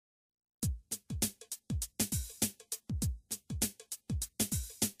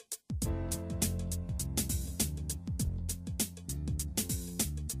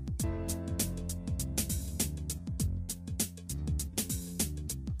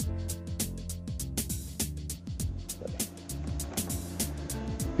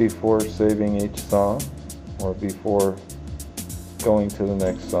before saving each song, or before going to the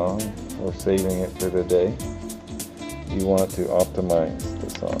next song, or saving it for the day, you want to optimize the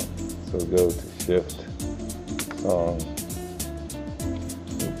song. So go to Shift, Song,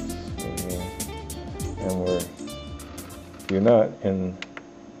 and you're not in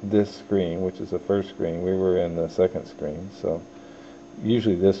this screen, which is the first screen. We were in the second screen, so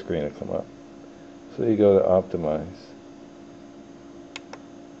usually this screen will come up. So you go to Optimize,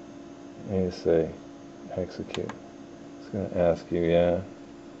 and you say Execute. It's going to ask you, yeah,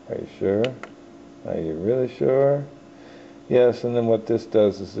 are you sure? Are you really sure? Yes, and then what this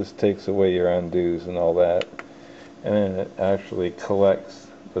does is this takes away your undos and all that, and then it actually collects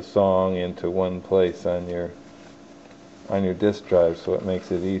the song into one place on your disk drive, so it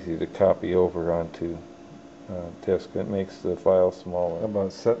makes it easy to copy over onto disk. It makes the file smaller. How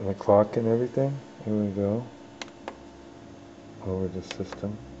about setting the clock and everything? Here we go. Over the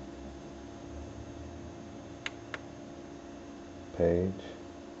system. Page.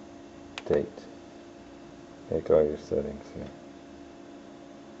 Date. Make all your settings here.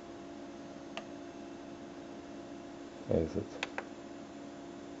 Exit.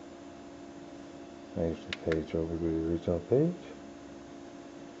 Change the page over to the original page.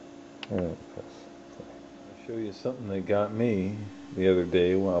 And press play. I'll show you something that got me the other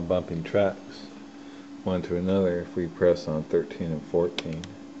day while bumping tracks one to another. If we press on 13 and 14,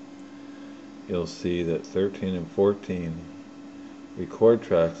 you'll see that 13 and 14 record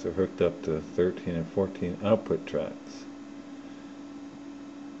tracks are hooked up to 13 and 14 output tracks.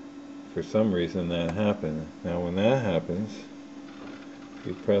 For some reason that happened. Now when that happens, if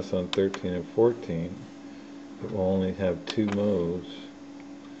you press on 13 and 14, it will only have two modes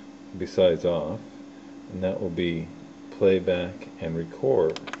besides off, and that will be playback and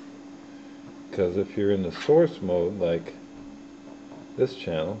record. Because if you're in the source mode, like this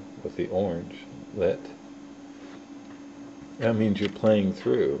channel with the orange lit, that means you're playing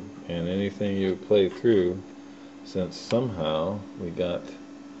through, and anything you play through, since somehow we got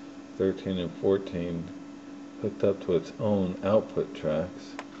 13 and 14 hooked up to its own output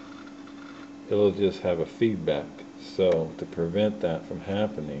tracks, it'll just have a feedback. So to prevent that from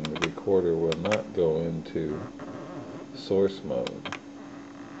happening, the recorder will not go into source mode.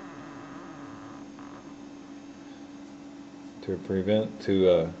 To prevent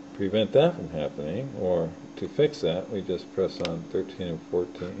that from happening, or to fix that, we just press on 13 and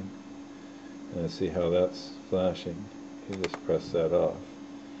 14, and see how that's flashing. You just press that off.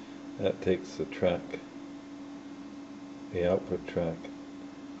 That takes the track, the output track,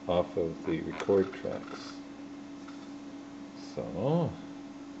 off of the record tracks. So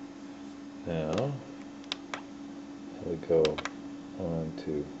now we go on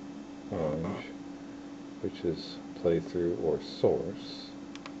to orange, which is playthrough or source.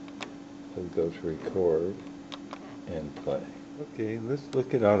 We'll go to record and play. Okay, let's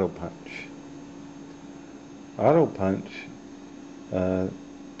look at auto punch. Auto punch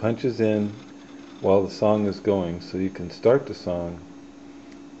punches in while the song is going, so you can start the song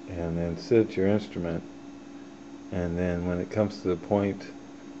and then sit at your instrument, and then when it comes to the point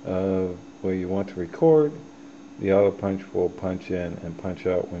of where you want to record, the auto punch will punch in and punch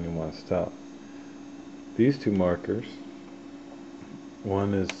out when you want to stop. These two markers,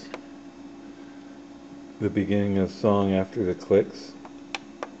 one is the beginning of the song after the clicks,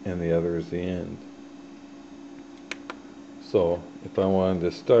 and the other is the end. So if I wanted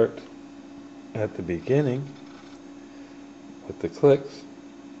to start at the beginning with the clicks,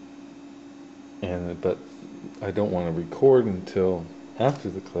 but I don't want to record until after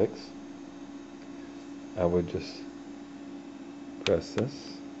the clicks, I would just press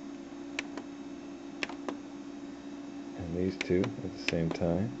this and these two at the same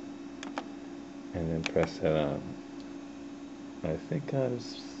time, and then press that on. I think and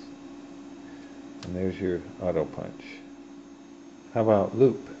there's your auto punch. How about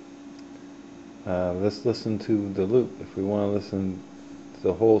loop? Let's listen to the loop. If we want to listen to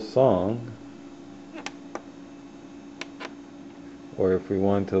the whole song, or if we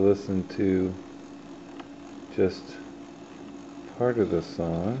want to listen to just part of the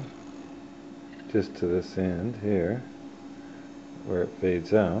song, just to this end here, where it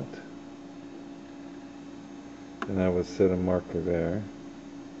fades out, then I would set a marker there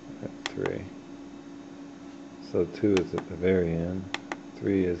at 3. So 2 is at the very end,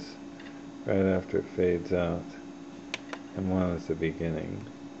 3 is right after it fades out, and 1 is the beginning.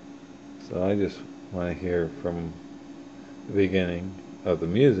 So I just want to hear from the beginning of the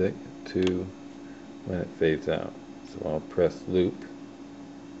music to when it fades out. So I'll press loop,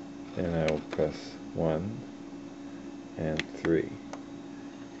 and I will press 1 and 3.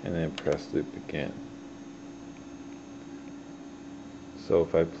 and then press loop again. So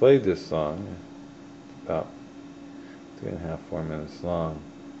if I played this song, it's about 3.5, 4 minutes long,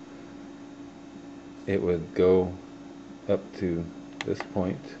 it would go up to this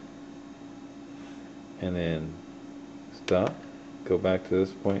point and then stop, go back to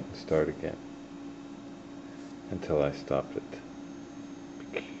this point and start again until I stopped it.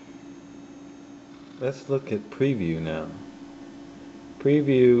 Let's look at preview now.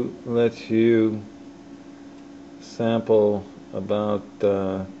 Preview lets you sample about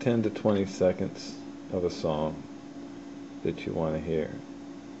 10 to 20 seconds of a song that you want to hear.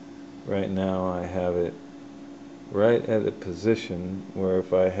 Right now I have it right at a position where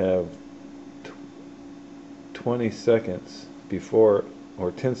if I have 20 seconds before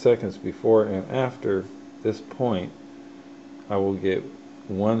or 10 seconds before and after this point, I will get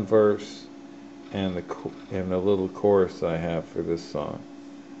one verse and the little chorus I have for this song.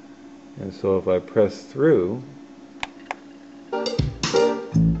 And so if I press through,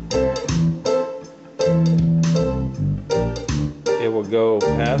 it will go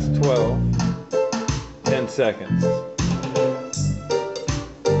past 12, 10 seconds.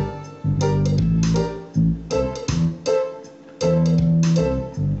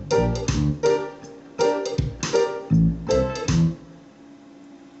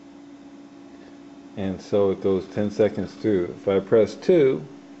 And so it goes 10 seconds through. If I press 2,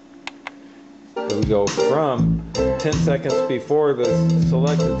 it will go from 10 seconds before the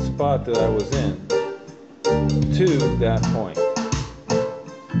selected spot that I was in to that point,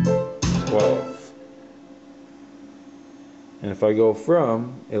 12. And if I go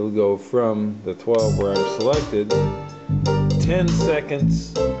from, it will go from the 12 where I'm selected, 10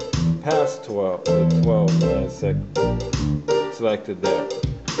 seconds past 12, the 12 that I selected there.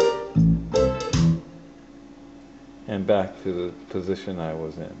 And back to the position I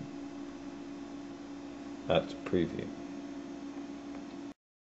was in. That's preview.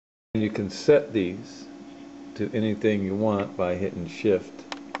 And you can set these to anything you want by hitting Shift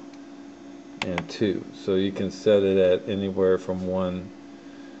and 2. So you can set it at anywhere from 1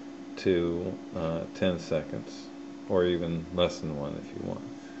 to 10 seconds, or even less than 1 if you want.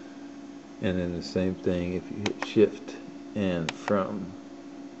 And then the same thing if you hit Shift and from.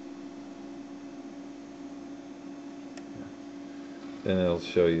 Then it'll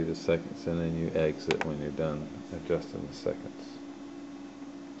show you the seconds, and then you exit when you're done adjusting the seconds.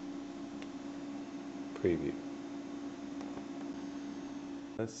 Preview.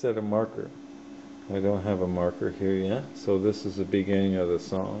 Let's set a marker. I don't have a marker here yet, so this is the beginning of the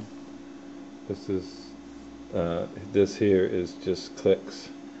song. This is this here is just clicks.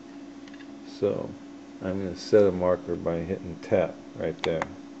 So I'm going to set a marker by hitting tap right there.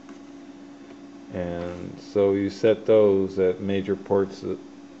 And so you set those at major points of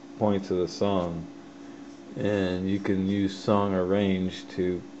the song, and you can use song arrange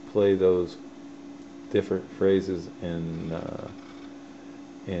to play those different phrases in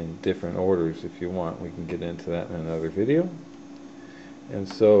different orders if you want. We can get into that in another video. And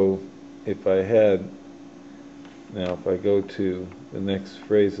so if I go to the next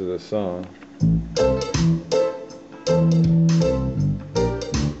phrase of the song,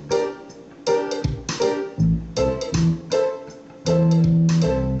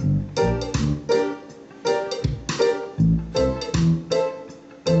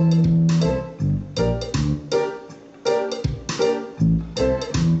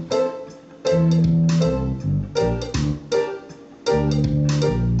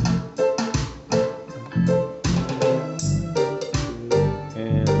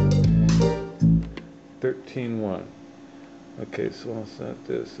 and 13.1. Okay, so I'll set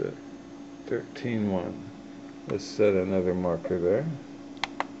this at 13.1. Let's set another marker there.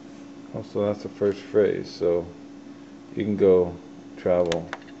 Also, that's the first phrase, so you can go travel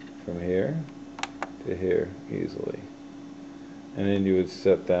from here to here easily. And then you would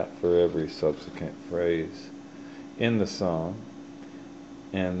set that for every subsequent phrase in the song,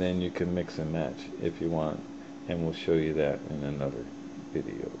 and then you can mix and match if you want, and we'll show you that in another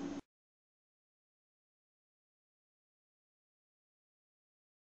video.